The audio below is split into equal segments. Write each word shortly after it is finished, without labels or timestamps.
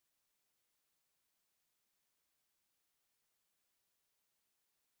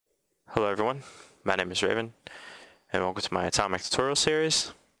Hello everyone, my name is Raven and welcome to my Atomic Tutorial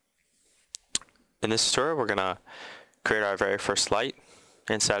Series. In this tutorial we're going to create our very first light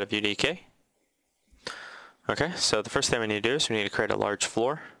inside of UDK. Okay, so the first thing we need to do is we need to create a large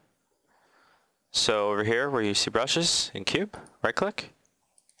floor. So over here where you see brushes in cube, right click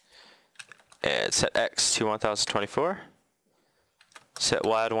and set X to 1024, set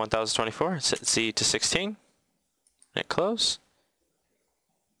Y to 1024, set Z to 16, and close.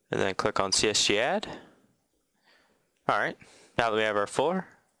 And then click on CSG add. Alright, now that we have our floor,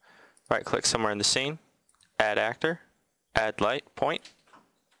 right click somewhere in the scene, add actor, add light, point.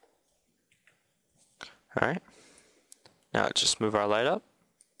 Alright, now just move our light up.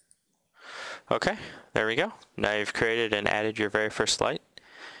 Okay, there we go. Now you've created and added your very first light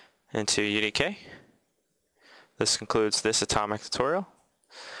into UDK. This concludes this Atomic tutorial.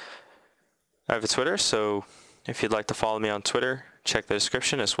 I have a Twitter, so if you'd like to follow me on Twitter, check the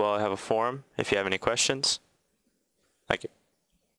description as well. I have a forum if you have any questions. Thank you.